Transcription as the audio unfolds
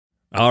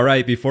All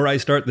right, before I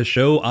start the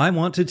show, I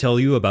want to tell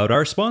you about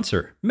our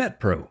sponsor,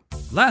 MetPro.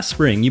 Last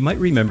spring, you might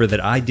remember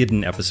that I did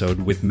an episode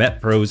with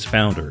MetPro's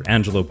founder,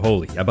 Angelo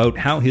Poli, about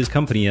how his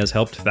company has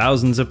helped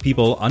thousands of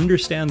people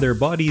understand their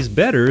bodies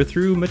better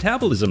through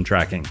metabolism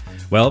tracking.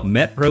 Well,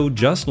 MetPro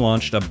just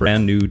launched a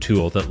brand new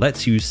tool that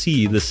lets you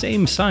see the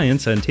same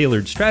science and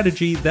tailored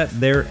strategy that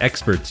their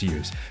experts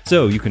use.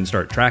 So you can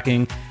start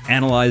tracking,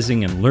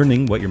 analyzing, and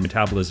learning what your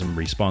metabolism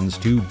responds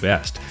to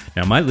best.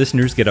 Now, my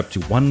listeners get up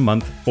to 1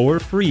 month for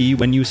free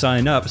when you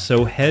sign up,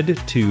 so head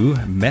to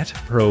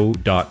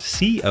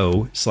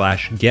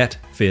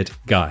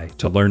metpro.co/getfitguy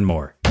to learn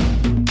more.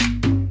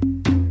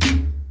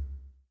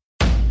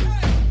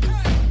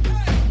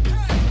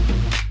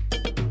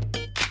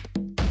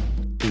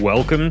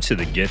 Welcome to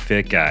the Get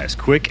Fit Guys,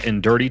 quick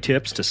and dirty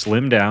tips to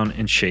slim down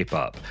and shape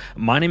up.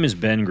 My name is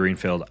Ben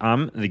Greenfield.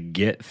 I'm the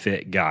Get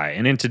Fit Guy,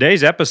 and in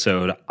today's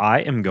episode, I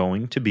am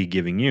going to be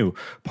giving you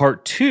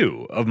part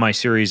 2 of my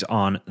series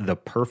on the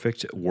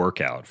perfect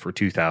workout for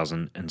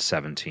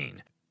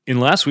 2017.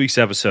 In last week's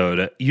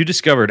episode, you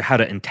discovered how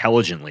to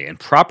intelligently and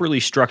properly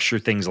structure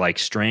things like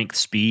strength,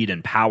 speed,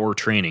 and power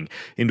training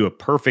into a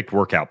perfect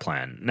workout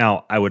plan.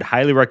 Now, I would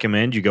highly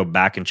recommend you go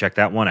back and check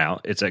that one out.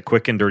 It's at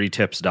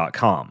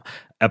quickanddirtytips.com.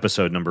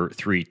 Episode number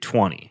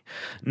 320.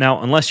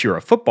 Now, unless you're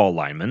a football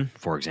lineman,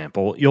 for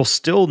example, you'll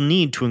still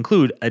need to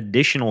include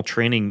additional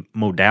training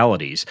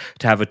modalities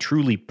to have a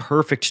truly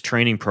perfect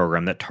training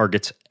program that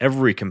targets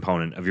every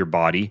component of your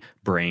body,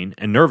 brain,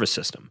 and nervous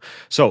system.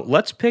 So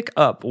let's pick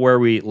up where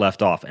we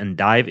left off and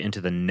dive into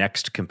the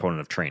next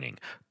component of training,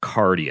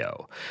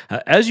 cardio.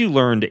 As you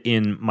learned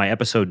in my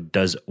episode,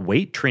 Does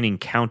Weight Training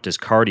Count as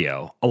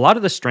Cardio? A lot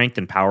of the strength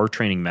and power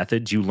training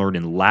methods you learned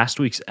in last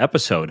week's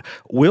episode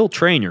will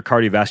train your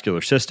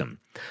cardiovascular system.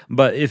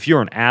 But if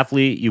you're an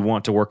athlete, you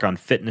want to work on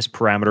fitness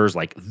parameters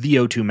like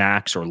VO2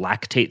 max or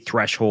lactate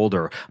threshold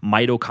or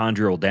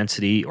mitochondrial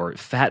density or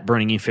fat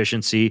burning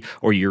efficiency,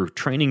 or you're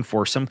training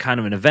for some kind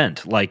of an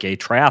event like a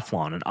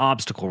triathlon, an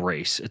obstacle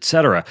race,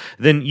 etc.,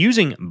 then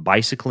using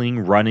bicycling,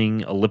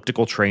 running,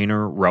 elliptical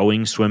trainer,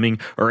 rowing, swimming,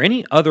 or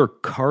any other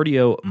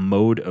cardio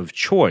mode of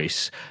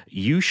choice,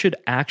 you should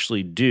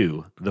actually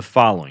do the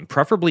following,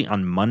 preferably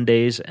on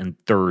Mondays and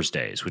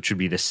Thursdays, which would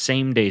be the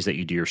same days that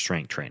you do your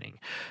strength training.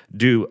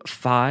 Do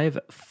 5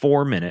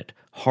 4-minute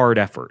hard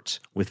efforts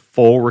with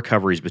full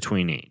recoveries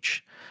between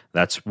each.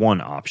 That's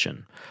one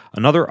option.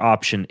 Another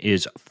option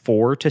is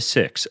 4 to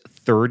 6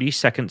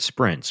 30-second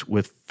sprints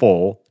with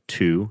full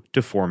 2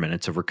 to 4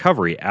 minutes of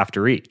recovery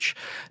after each.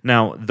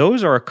 Now,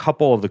 those are a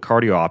couple of the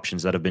cardio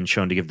options that have been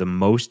shown to give the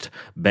most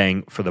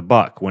bang for the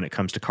buck when it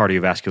comes to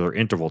cardiovascular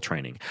interval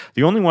training.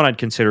 The only one I'd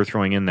consider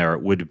throwing in there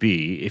would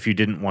be, if you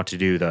didn't want to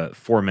do the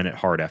 4-minute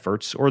hard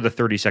efforts or the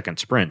 30-second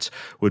sprints,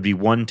 would be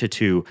 1 to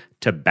 2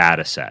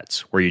 Tabata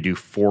sets, where you do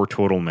 4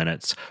 total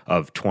minutes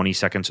of 20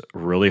 seconds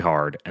really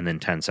hard and then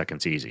 10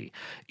 seconds easy.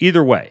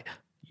 Either way,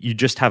 you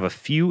just have a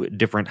few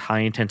different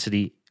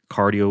high-intensity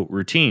cardio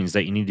routines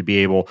that you need to be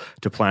able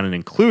to plan on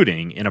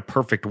including in a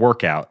perfect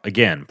workout,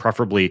 again,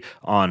 preferably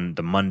on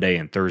the Monday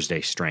and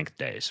Thursday strength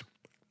days.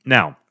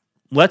 Now,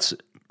 let's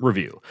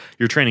review.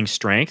 You're training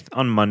strength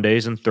on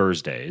Mondays and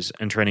Thursdays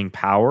and training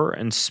power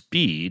and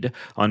speed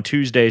on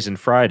Tuesdays and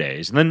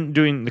Fridays, and then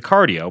doing the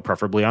cardio,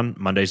 preferably on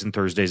Mondays and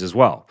Thursdays as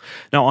well.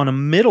 Now, on a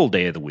middle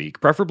day of the week,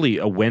 preferably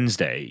a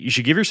Wednesday, you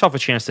should give yourself a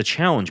chance to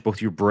challenge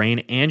both your brain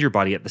and your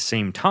body at the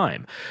same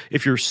time.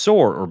 If you're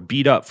sore or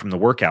beat up from the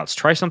workouts,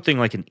 try something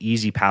like an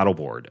easy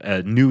paddleboard,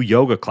 a new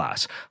yoga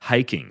class,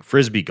 hiking,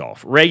 frisbee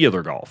golf,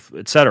 regular golf,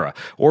 etc.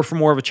 Or for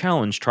more of a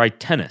challenge, try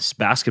tennis,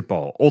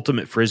 basketball,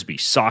 ultimate frisbee,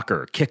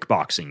 soccer,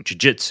 kickboxing,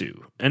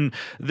 jiu-jitsu. And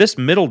this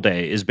middle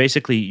day is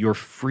basically your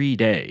free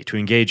day to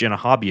engage in a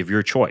hobby of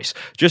your choice.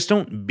 Just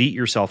don't beat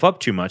yourself up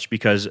too much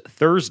because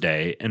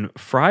Thursday and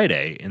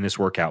Friday in this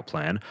workout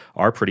plan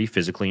are pretty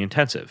physically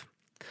intensive.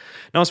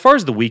 Now, as far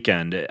as the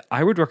weekend,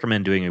 I would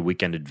recommend doing a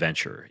weekend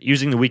adventure,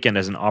 using the weekend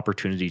as an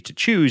opportunity to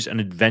choose an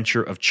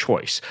adventure of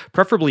choice,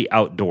 preferably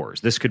outdoors.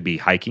 This could be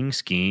hiking,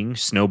 skiing,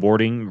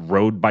 snowboarding,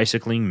 road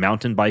bicycling,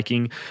 mountain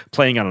biking,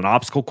 playing on an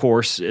obstacle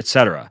course,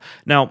 etc.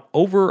 Now,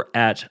 over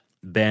at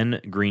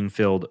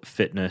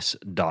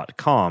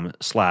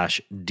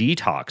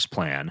bengreenfieldfitness.com/detox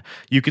plan,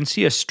 you can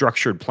see a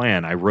structured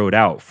plan I wrote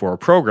out for a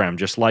program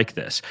just like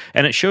this.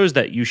 And it shows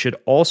that you should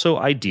also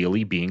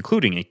ideally be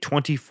including a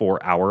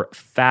 24-hour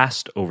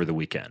fast over the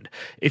weekend.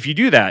 If you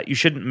do that, you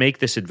shouldn't make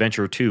this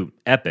adventure too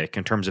epic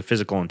in terms of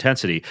physical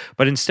intensity,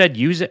 but instead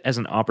use it as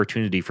an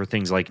opportunity for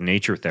things like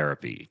nature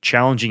therapy,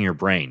 challenging your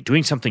brain,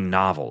 doing something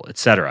novel,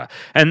 etc.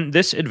 And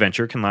this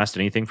adventure can last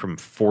anything from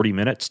 40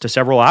 minutes to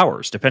several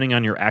hours, depending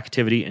on your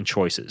activity and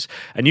choices.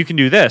 And you can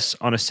do this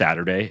on a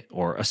Saturday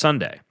or a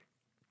Sunday.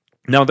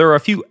 Now, there are a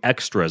few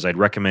extras I'd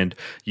recommend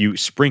you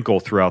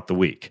sprinkle throughout the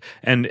week,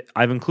 and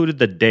I've included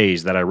the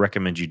days that I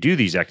recommend you do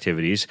these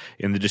activities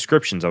in the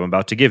descriptions I'm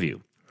about to give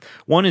you.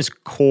 One is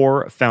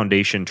core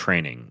foundation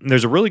training.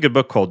 There's a really good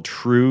book called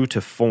True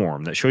to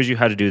Form that shows you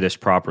how to do this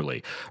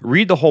properly.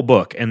 Read the whole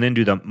book and then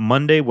do the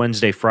Monday,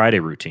 Wednesday, Friday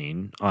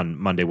routine on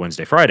Monday,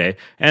 Wednesday, Friday,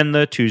 and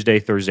the Tuesday,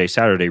 Thursday,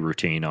 Saturday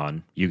routine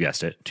on, you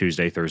guessed it,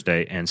 Tuesday,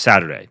 Thursday, and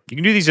Saturday. You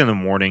can do these in the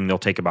morning. They'll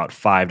take about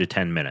 5 to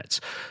 10 minutes.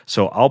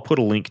 So I'll put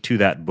a link to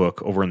that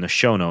book over in the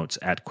show notes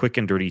at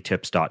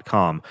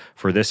quickanddirtytips.com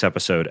for this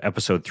episode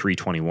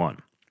 321.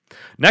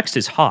 Next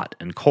is hot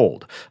and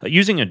cold.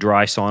 Using a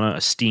dry sauna,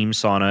 a steam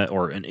sauna,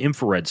 or an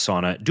infrared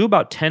sauna, do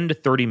about 10 to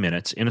 30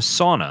 minutes in a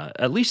sauna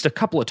at least a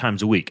couple of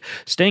times a week,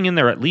 staying in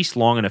there at least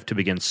long enough to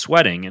begin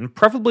sweating and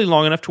preferably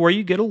long enough to where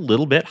you get a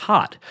little bit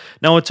hot.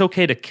 Now, it's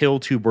okay to kill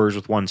 2 birds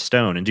with 1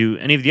 stone and do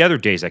any of the other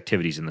day's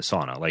activities in the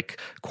sauna, like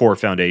core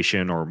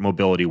foundation or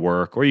mobility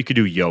work, or you could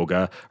do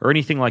yoga or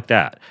anything like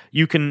that.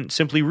 You can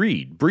simply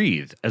read,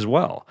 breathe as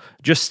well.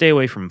 Just stay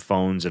away from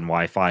phones and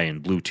Wi-Fi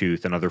and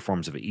Bluetooth and other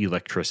forms of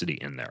electricity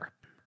in there.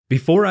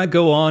 Before I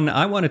go on,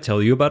 I want to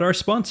tell you about our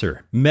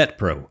sponsor,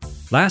 MetPro.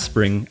 Last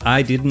spring,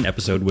 I did an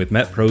episode with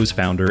MetPro's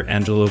founder,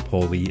 Angelo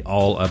Poli,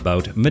 all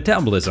about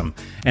metabolism.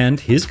 And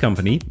his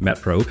company,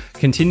 MetPro,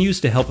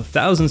 continues to help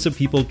thousands of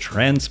people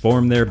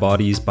transform their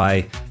bodies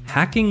by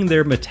hacking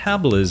their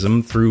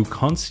metabolism through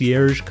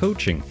concierge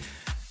coaching.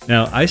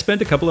 Now, I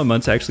spent a couple of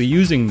months actually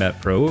using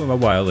MetPro a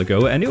while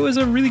ago, and it was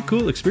a really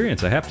cool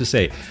experience, I have to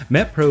say.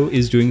 MetPro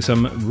is doing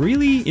some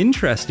really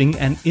interesting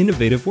and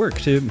innovative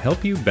work to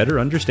help you better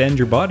understand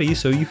your body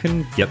so you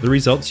can get the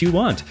results you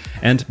want.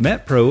 And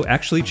MetPro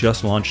actually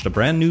just launched a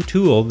brand new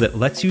tool that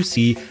lets you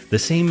see the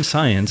same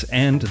science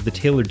and the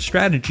tailored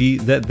strategy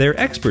that their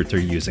experts are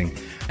using.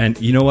 And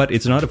you know what?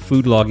 It's not a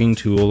food logging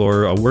tool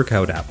or a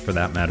workout app for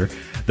that matter.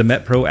 The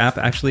MetPro app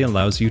actually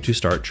allows you to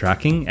start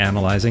tracking,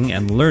 analyzing,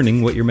 and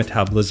learning what your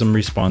metabolism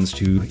responds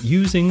to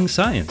using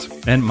science.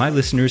 And my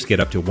listeners get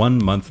up to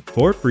 1 month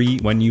for free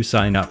when you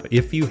sign up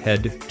if you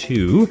head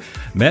to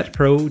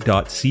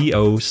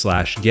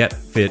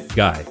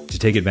metpro.co/getfitguy to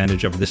take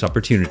advantage of this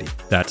opportunity.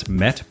 That's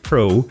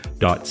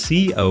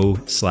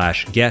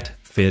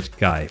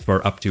metpro.co/getfitguy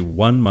for up to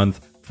 1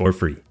 month for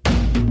free.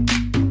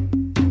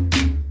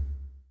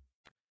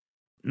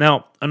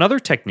 Now, another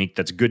technique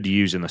that's good to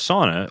use in the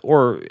sauna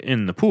or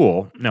in the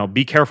pool, now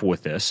be careful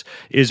with this,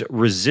 is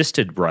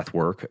resisted breath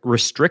work,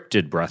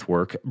 restricted breath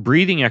work,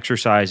 breathing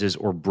exercises,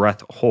 or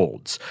breath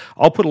holds.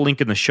 I'll put a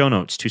link in the show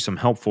notes to some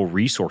helpful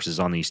resources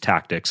on these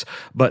tactics,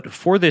 but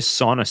for this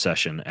sauna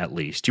session at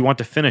least, you want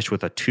to finish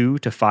with a 2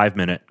 to 5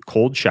 minute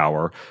cold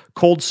shower,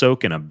 cold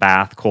soak in a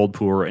bath, cold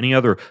pool, or any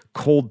other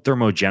cold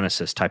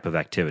thermogenesis type of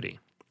activity.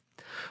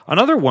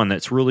 Another one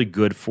that's really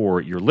good for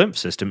your lymph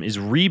system is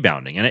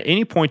rebounding. And at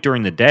any point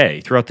during the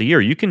day, throughout the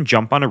year, you can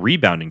jump on a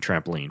rebounding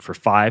trampoline for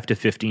 5 to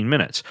 15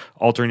 minutes,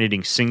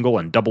 alternating single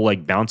and double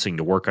leg bouncing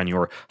to work on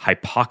your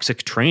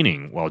hypoxic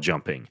training while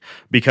jumping.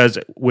 Because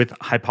with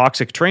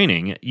hypoxic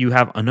training, you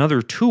have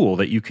another tool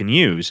that you can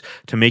use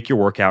to make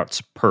your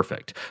workouts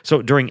perfect.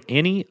 So during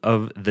any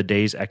of the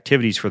day's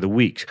activities for the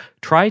week,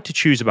 try to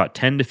choose about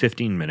 10 to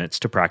 15 minutes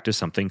to practice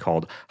something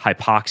called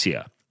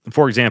hypoxia.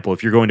 For example,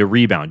 if you're going to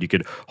rebound, you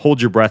could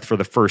hold your breath for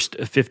the first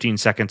 15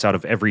 seconds out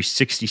of every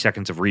 60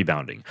 seconds of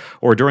rebounding.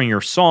 Or during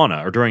your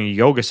sauna or during a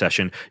yoga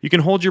session, you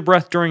can hold your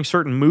breath during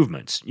certain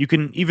movements. You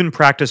can even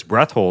practice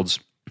breath holds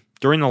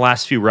during the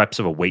last few reps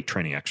of a weight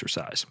training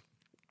exercise.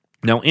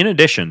 Now, in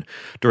addition,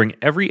 during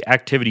every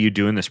activity you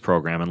do in this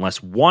program, unless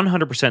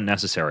 100%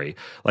 necessary,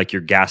 like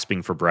you're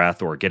gasping for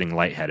breath or getting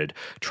lightheaded,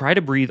 try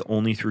to breathe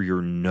only through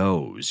your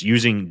nose,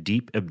 using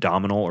deep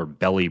abdominal or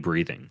belly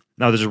breathing.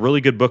 Now, there's a really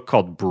good book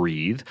called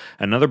Breathe,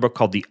 another book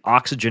called The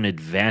Oxygen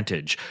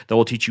Advantage that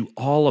will teach you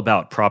all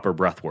about proper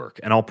breath work,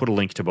 and I'll put a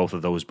link to both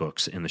of those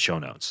books in the show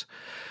notes.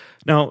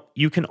 Now,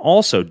 you can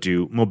also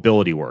do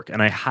mobility work,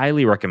 and I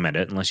highly recommend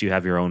it unless you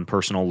have your own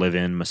personal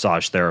live-in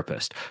massage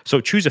therapist. So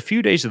choose a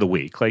few days of the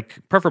week, like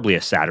preferably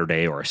a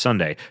Saturday or a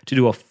Sunday, to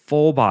do a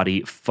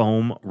full-body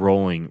foam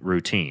rolling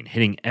routine,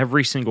 hitting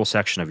every single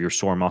section of your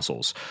sore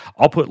muscles.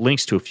 I'll put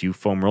links to a few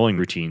foam rolling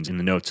routines in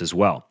the notes as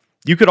well.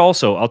 You could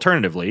also,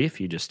 alternatively,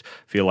 if you just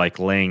feel like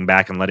laying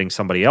back and letting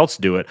somebody else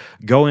do it,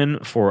 go in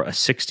for a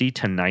 60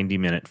 to 90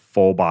 minute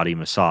full body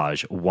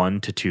massage 1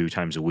 to 2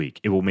 times a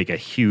week. It will make a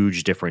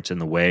huge difference in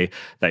the way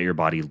that your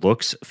body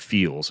looks,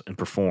 feels, and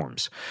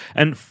performs.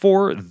 And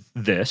for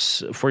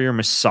this, for your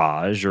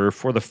massage or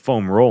for the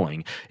foam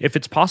rolling, if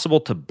it's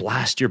possible to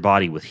blast your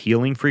body with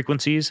healing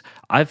frequencies,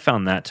 I've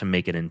found that to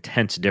make an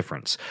intense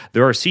difference.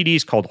 There are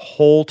CDs called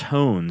Whole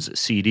Tones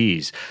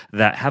CDs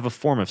that have a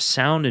form of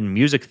sound and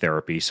music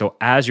therapy, so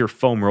as you're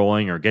foam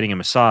rolling or getting a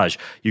massage,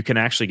 you can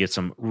actually get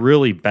some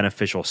really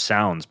beneficial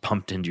sounds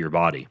pumped into your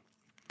body.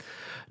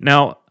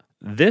 Now,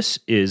 this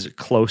is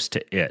close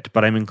to it,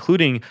 but I'm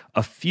including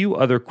a few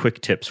other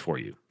quick tips for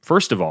you.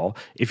 First of all,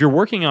 if you're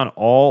working on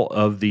all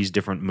of these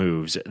different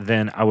moves,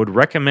 then I would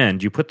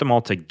recommend you put them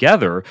all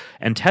together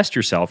and test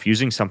yourself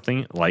using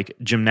something like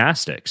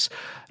gymnastics.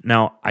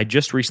 Now, I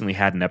just recently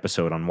had an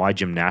episode on why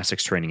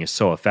gymnastics training is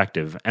so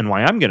effective and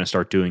why I'm going to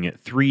start doing it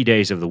 3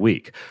 days of the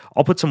week.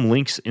 I'll put some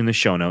links in the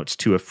show notes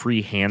to a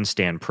free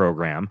handstand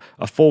program,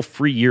 a full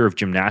free year of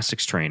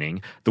gymnastics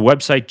training, the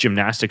website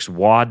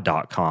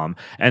gymnasticswad.com,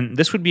 and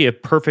this would be a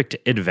perfect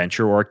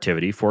adventure or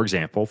activity, for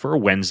example, for a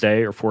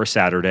Wednesday or for a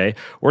Saturday,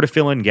 or to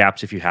fill in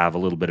gaps if you have a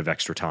little bit of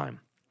extra time.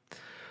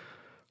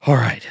 All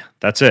right,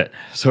 that's it.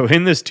 So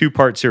in this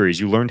 2-part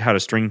series, you learned how to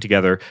string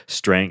together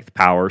strength,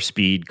 power,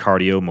 speed,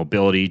 cardio,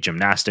 mobility,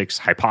 gymnastics,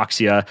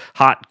 hypoxia,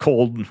 hot,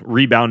 cold,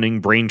 rebounding,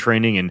 brain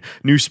training, and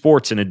new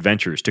sports and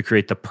adventures to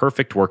create the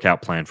perfect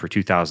workout plan for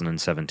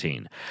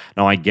 2017.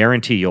 Now, I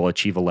guarantee you'll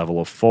achieve a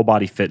level of full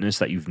body fitness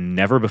that you've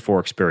never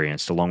before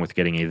experienced, along with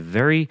getting a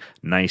very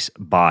nice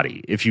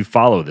body if you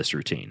follow this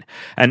routine.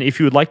 And if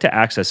you would like to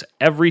access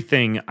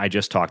everything I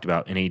just talked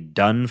about in a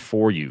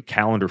done-for-you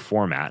calendar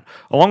format,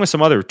 along with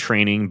some other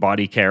training,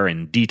 body care,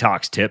 and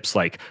detox tips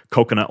like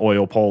coconut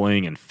oil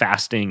pulling and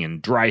fasting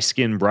and dry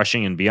skin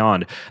brushing and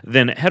beyond,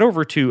 then head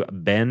over to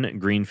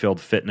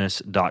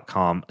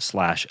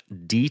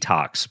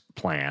bengreenfieldfitness.com/detox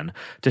plan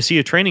to see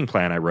a training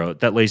plan I wrote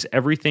that lays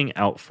everything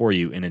out for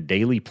you in a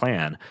daily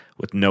plan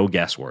with no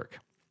guesswork.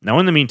 Now,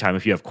 in the meantime,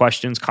 if you have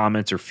questions,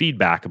 comments, or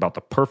feedback about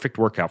the perfect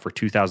workout for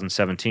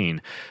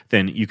 2017,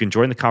 then you can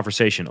join the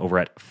conversation over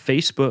at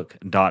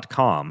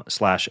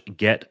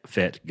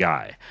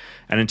facebook.com/getfitguy.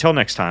 And until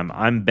next time,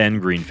 I'm Ben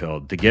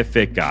Greenfield, the Get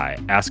Fit Guy,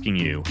 asking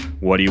you,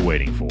 what are you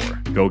waiting for?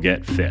 Go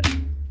get fit.